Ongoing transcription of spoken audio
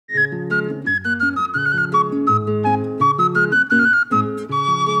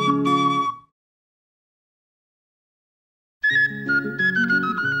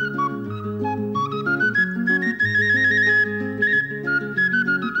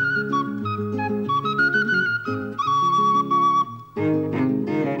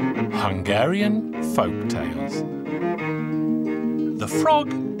Hungarian Folk Tales. The Frog,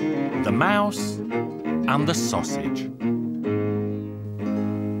 the Mouse and the Sausage.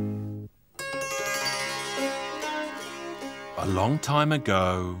 A long time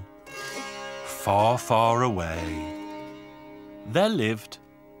ago, far, far away, there lived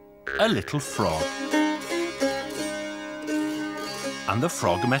a little frog. And the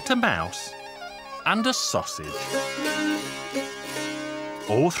frog met a mouse and a sausage.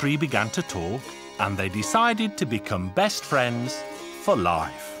 All three began to talk, and they decided to become best friends for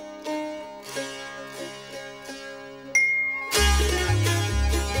life.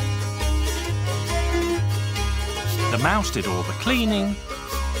 The mouse did all the cleaning,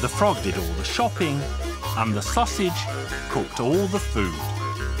 the frog did all the shopping, and the sausage cooked all the food.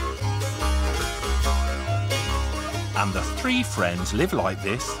 And the three friends lived like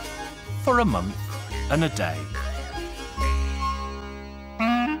this for a month and a day.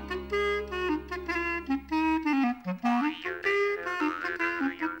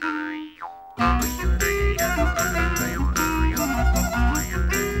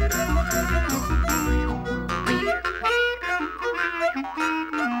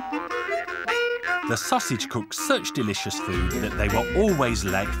 The sausage cooked such delicious food that they were always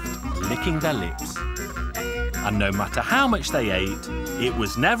left licking their lips. And no matter how much they ate, it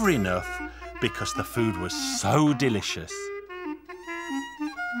was never enough because the food was so delicious.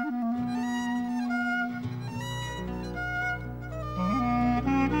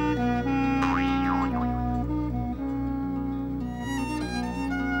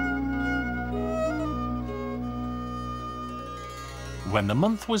 When the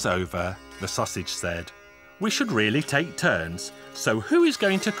month was over, the sausage said, "We should really take turns, so who is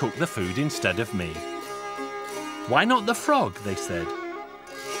going to cook the food instead of me?" "Why not the frog?" they said.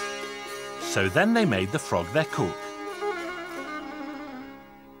 So then they made the frog their cook.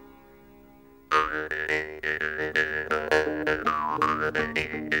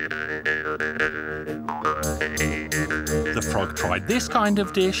 The frog tried this kind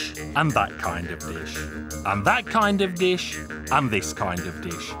of dish, and that kind of dish, and that kind of dish, and this kind of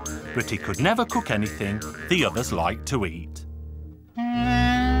dish, but he could never cook anything the others liked to eat.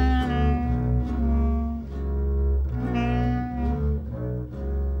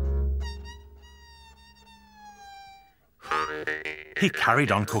 He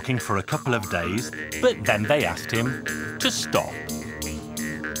carried on cooking for a couple of days, but then they asked him to stop.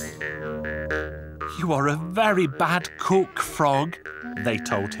 "You are a very bad cook, Frog," they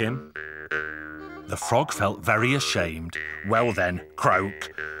told him. The frog felt very ashamed. "Well then,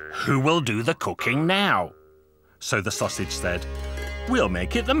 croak, who will do the cooking now?" So the sausage said, "We'll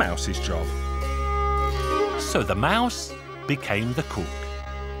make it the mouse's job." So the mouse became the cook.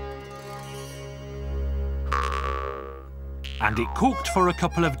 And it cooked for a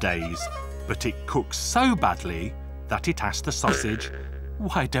couple of days, but it cooked so badly that it asked the sausage,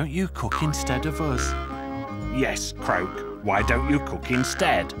 "Why don't you cook instead of us?" "Yes, croak, why don't you cook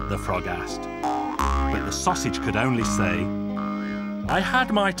instead?" the frog asked. But the sausage could only say, "I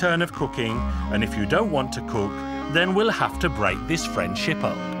had my turn of cooking, and if you don't want to cook, then we'll have to break this friendship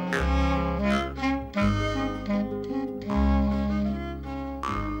up."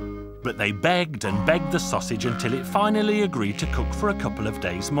 But they begged and begged the sausage until it finally agreed to cook for a couple of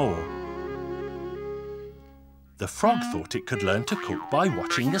days more. The frog thought it could learn to cook by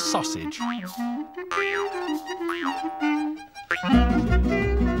watching the sausage.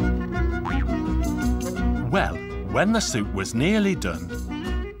 Well, when the soup was nearly done,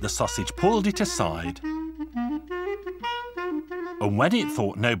 the sausage pulled it aside. And when it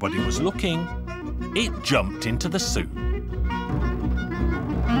thought nobody was looking, it jumped into the soup.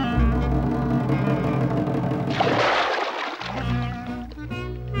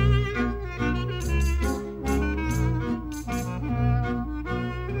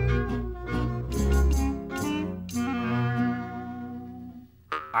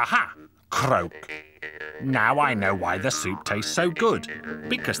 "Aha! Croak. Now I know why the soup tastes so good.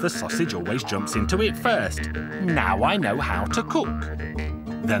 Because the sausage always jumps into it first. Now I know how to cook."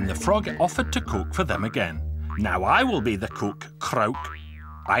 Then the frog offered to cook for them again. "Now I will be the cook, Croak.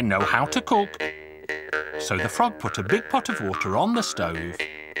 I know how to cook." So the frog put a big pot of water on the stove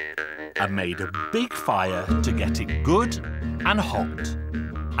and made a big fire to get it good and hot.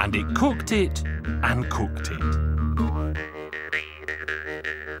 And it cooked it and cooked it.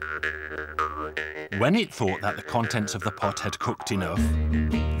 When it thought that the contents of the pot had cooked enough,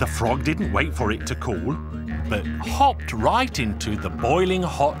 the frog didn't wait for it to cool, but hopped right into the boiling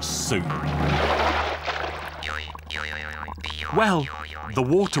hot soup. Well, The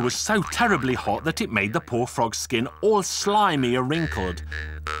water was so terribly hot that it made the poor frog's skin all slimy and wrinkled.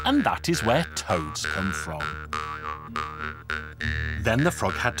 And that is where toads come from. Then the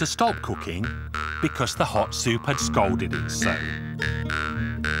frog had to stop cooking because the hot soup had scalded it so.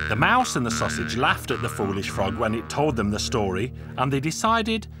 The mouse and the sausage laughed at the foolish frog when it told them the story, and they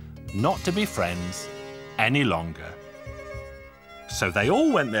decided not to be friends any longer. So they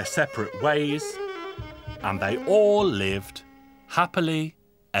all went their separate ways, and they all lived happily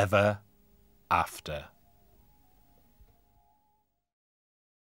ever after.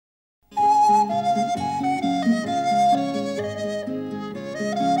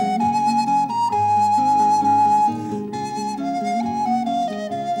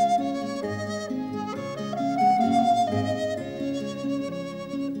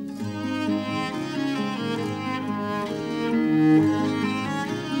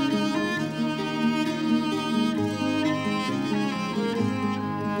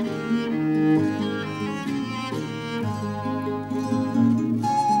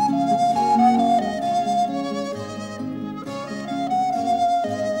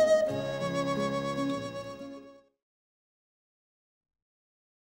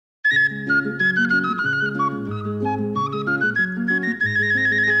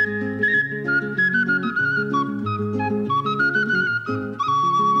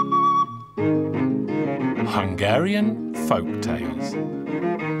 Hungarian Folk Tales.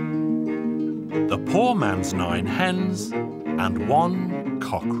 The Poor Man's 9 Hens and 1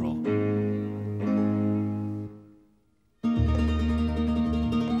 Cockerel.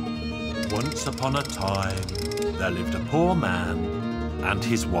 Once upon a time, there lived a poor man and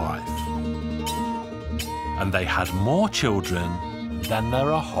his wife. And they had more children than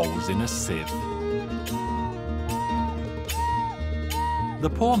there are holes in a sieve. The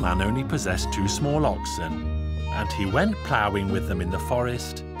poor man only possessed 2 small oxen, and he went ploughing with them in the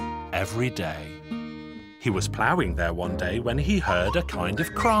forest every day. He was ploughing there one day when he heard a kind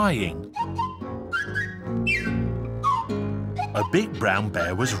of crying. A big brown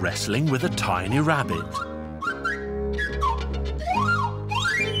bear was wrestling with a tiny rabbit.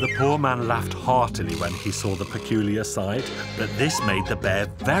 The poor man laughed heartily when he saw the peculiar sight, but this made the bear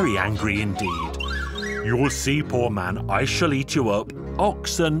very angry indeed. "You'll see, poor man, I shall eat you up,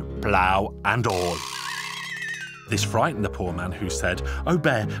 oxen, plough and all." This frightened the poor man, who said, "Oh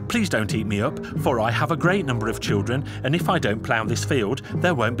bear, please don't eat me up, for I have a great number of children, and if I don't plough this field,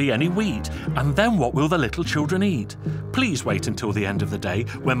 there won't be any wheat, and then what will the little children eat? Please wait until the end of the day,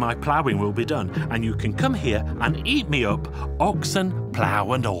 when my ploughing will be done, and you can come here and eat me up, oxen,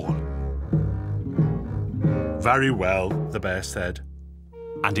 plough and all." "Very well," the bear said,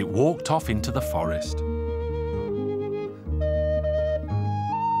 and it walked off into the forest.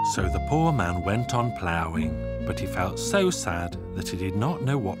 So the poor man went on ploughing, but he felt so sad that he did not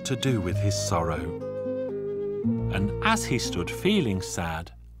know what to do with his sorrow. And as he stood feeling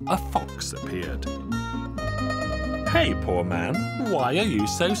sad, a fox appeared. "Hey, poor man, why are you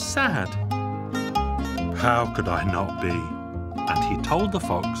so sad?" "How could I not be?" And he told the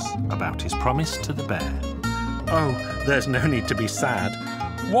fox about his promise to the bear. "Oh, there's no need to be sad.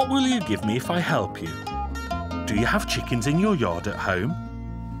 What will you give me if I help you? Do you have chickens in your yard at home?"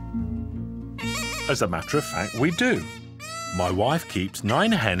 "As a matter of fact, we do. My wife keeps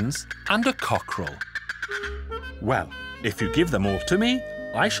 9 hens and a cockerel." "Well, if you give them all to me,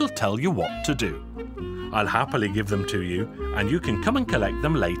 I shall tell you what to do. I'll happily give them to you, and you can come and collect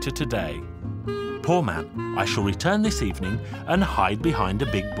them later today. Poor man, I shall return this evening and hide behind a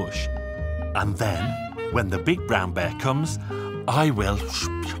big bush. And then, when the big brown bear comes, I will..."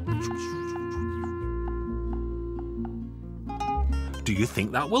 Do you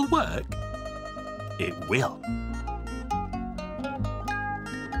think that will work? It will.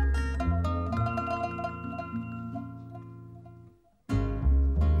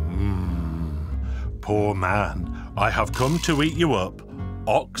 Poor man, I have come to eat you up,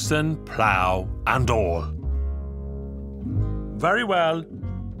 oxen, plough and all. Very well,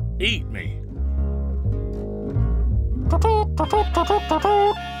 eat me.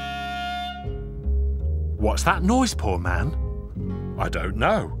 What's that noise, poor man? I don't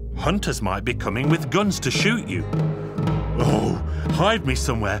know. Hunters might be coming with guns to shoot you. Oh, hide me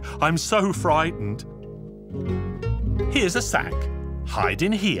somewhere. I'm so frightened. Here's a sack. Hide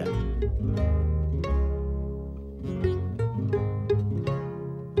in here.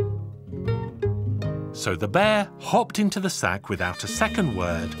 So the bear hopped into the sack without a second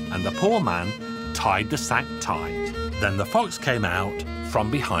word, and the poor man tied the sack tight. Then the fox came out from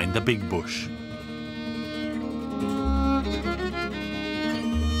behind the big bush.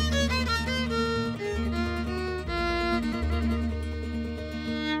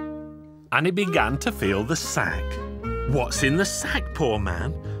 and he began to feel the sack. What's in the sack, poor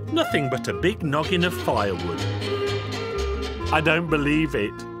man? Nothing but a big noggin of firewood. I don't believe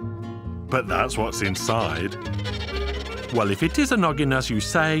it. But that's what's inside. Well, if it is a noggin as you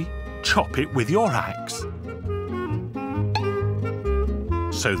say, chop it with your axe.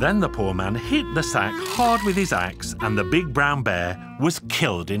 So then the poor man hit the sack hard with his axe, and the big brown bear was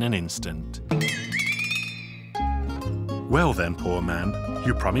killed in an instant. Well then, poor man,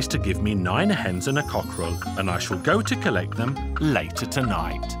 you promised to give me 9 hens and a cockerel, and I shall go to collect them later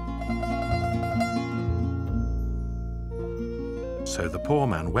tonight. So the poor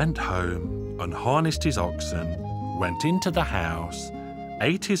man went home, unharnessed his oxen, went into the house,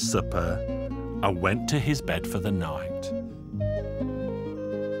 ate his supper, and went to his bed for the night.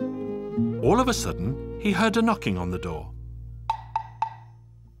 All of a sudden, he heard a knocking on the door.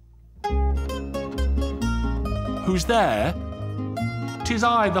 Who's there? 'Tis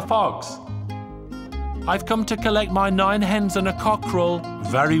I, the fox. I've come to collect my 9 hens and a cockerel.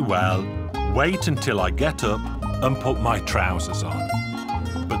 Very well. Wait until I get up and put my trousers on.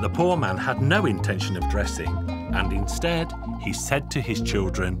 But the poor man had no intention of dressing, and instead he said to his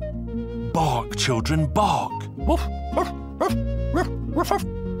children, "Bark, children, bark." Woof, woof, woof, woof, woof, woof.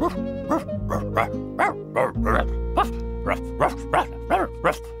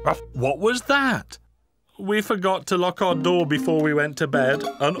 What was that? We forgot to lock our door before we went to bed,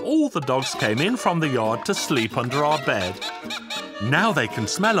 and all the dogs came in from the yard to sleep under our bed. Now they can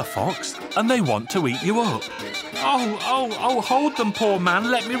smell a fox, and they want to eat you up. Oh, hold them, poor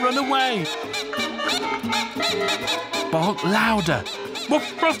man, let me run away. Bark louder.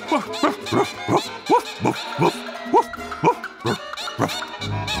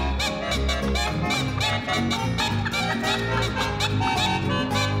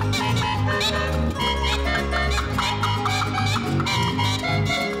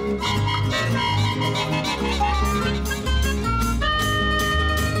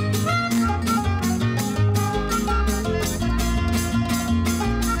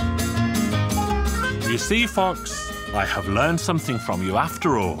 You see, Fox, I have learned something from you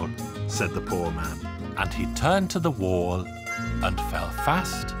after all, said the poor man, and he turned to the wall and fell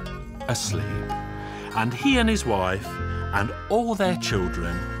fast asleep. And he and his wife and all their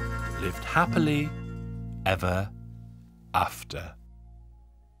children lived happily ever after.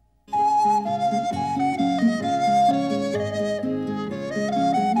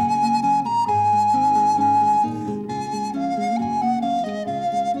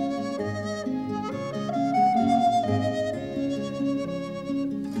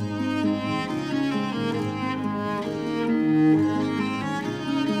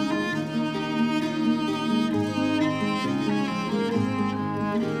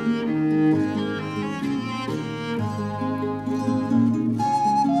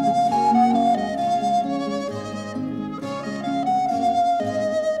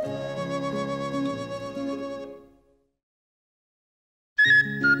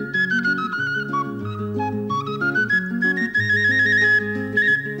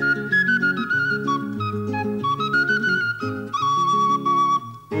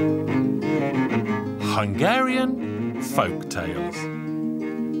 Hungarian Folk Tales.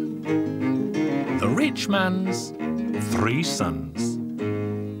 The Rich Man's 3 Sons.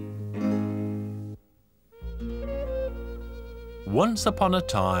 Once upon a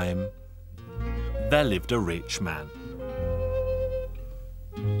time, there lived a rich man.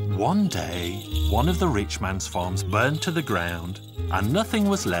 One day, one of the rich man's farms burned to the ground, and nothing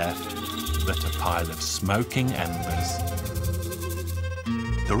was left but a pile of smoking embers.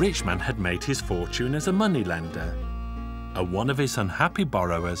 The rich man had made his fortune as a moneylender, and one of his unhappy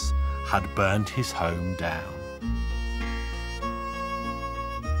borrowers had burned his home down.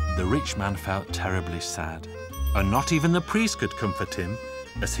 The rich man felt terribly sad, and not even the priest could comfort him,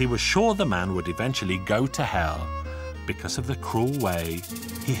 as he was sure the man would eventually go to hell because of the cruel way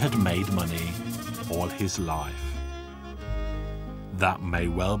he had made money all his life. That may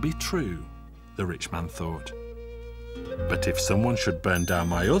well be true, the rich man thought. But if someone should burn down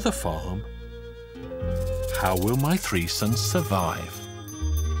my other farm, how will my 3 sons survive?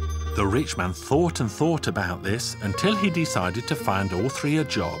 The rich man thought and thought about this until he decided to find all 3 a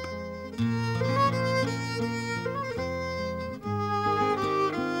job.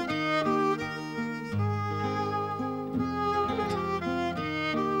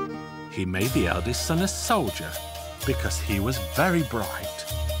 He made the eldest son a soldier because he was very bright.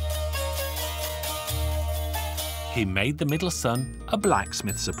 He made the middle son a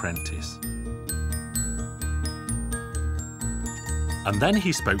blacksmith's apprentice. And then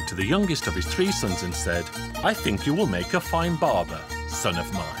he spoke to the youngest of his 3 sons and said, "I think you will make a fine barber, son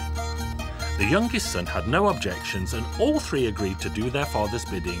of mine." The youngest son had no objections, and all three agreed to do their father's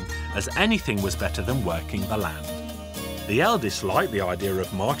bidding, as anything was better than working the land. The eldest liked the idea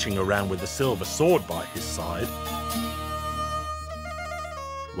of marching around with a silver sword by his side,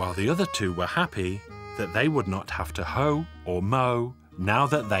 while the other two were happy that they would not have to hoe or mow now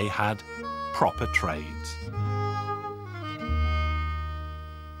that they had proper trades.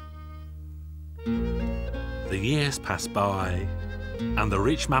 The years passed by, and the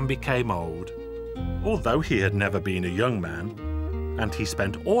rich man became old, although he had never been a young man, and he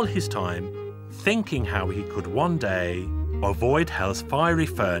spent all his time thinking how he could one day avoid hell's fiery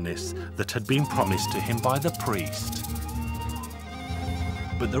furnace that had been promised to him by the priest.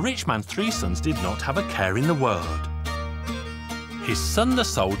 But the rich man's three sons did not have a care in the world. His son the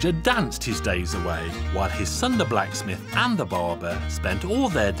soldier danced his days away, while his son the blacksmith and the barber spent all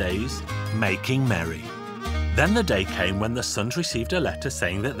their days making merry. Then the day came when the sons received a letter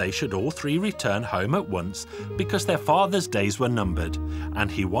saying that they should all three return home at once because their father's days were numbered, and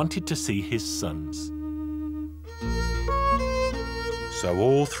he wanted to see his sons. So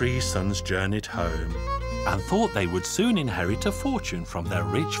all three sons journeyed home and thought they would soon inherit a fortune from their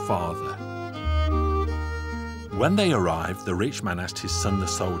rich father. When they arrived, the rich man asked his son the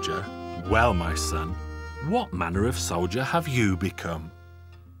soldier, "Well, my son, what manner of soldier have you become?"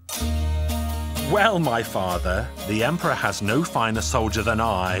 "Well, my father, the emperor has no finer soldier than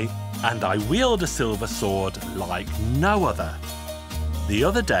I, and I wield a silver sword like no other. The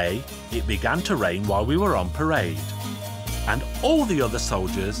other day, it began to rain while we were on parade, and all the other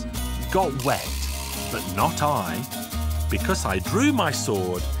soldiers got wet, but not I, because I drew my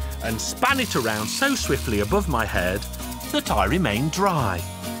sword and span it around so swiftly above my head that I remained dry."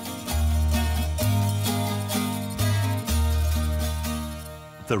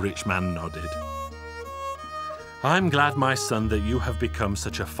 The rich man nodded. "I'm glad, my son, that you have become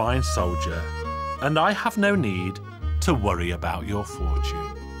such a fine soldier, and I have no need to worry about your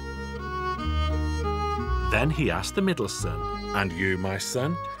fortune." Then he asked the middle son, "And you, my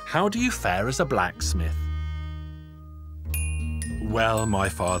son, how do you fare as a blacksmith?" "Well, my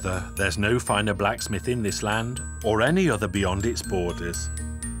father, there's no finer blacksmith in this land or any other beyond its borders.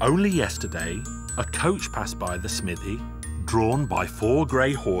 Only yesterday, a coach passed by the smithy, drawn by 4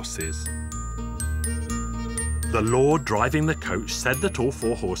 grey horses. The lord driving the coach said that all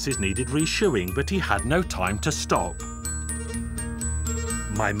 4 horses needed reshoeing, but he had no time to stop.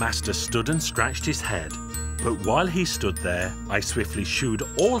 My master stood and scratched his head, but while he stood there, I swiftly shoed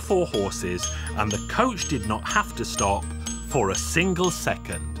all 4 horses, and the coach did not have to stop for a single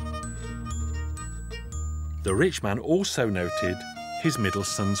second." The rich man also noted his middle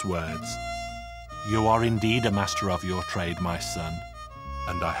son's words. "You are indeed a master of your trade, my son,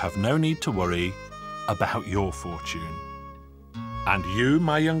 and I have no need to worry about your fortune. And you,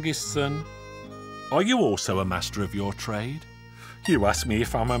 my youngest son, are you also a master of your trade? You ask me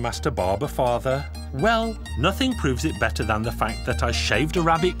if I'm a master barber, father. Well, nothing proves it better than the fact that I shaved a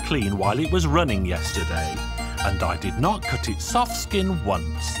rabbit clean while it was running yesterday, and I did not cut its soft skin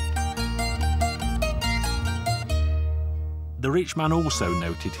once." The rich man also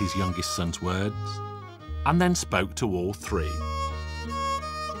noted his youngest son's words, and then spoke to all 3.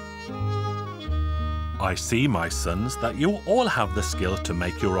 "I see, my sons, that you all have the skill to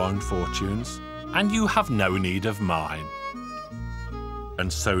make your own fortunes, and you have no need of mine.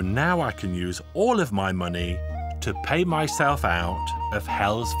 And so now I can use all of my money to pay myself out of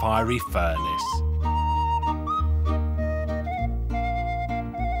hell's fiery furnace."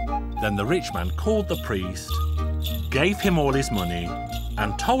 Then the rich man called the priest, gave him all his money,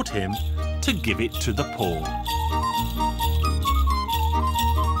 and told him to give it to the poor.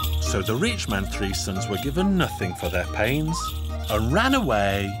 So the rich man's 3 sons were given nothing for their pains and ran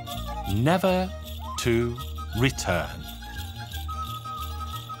away, never to return.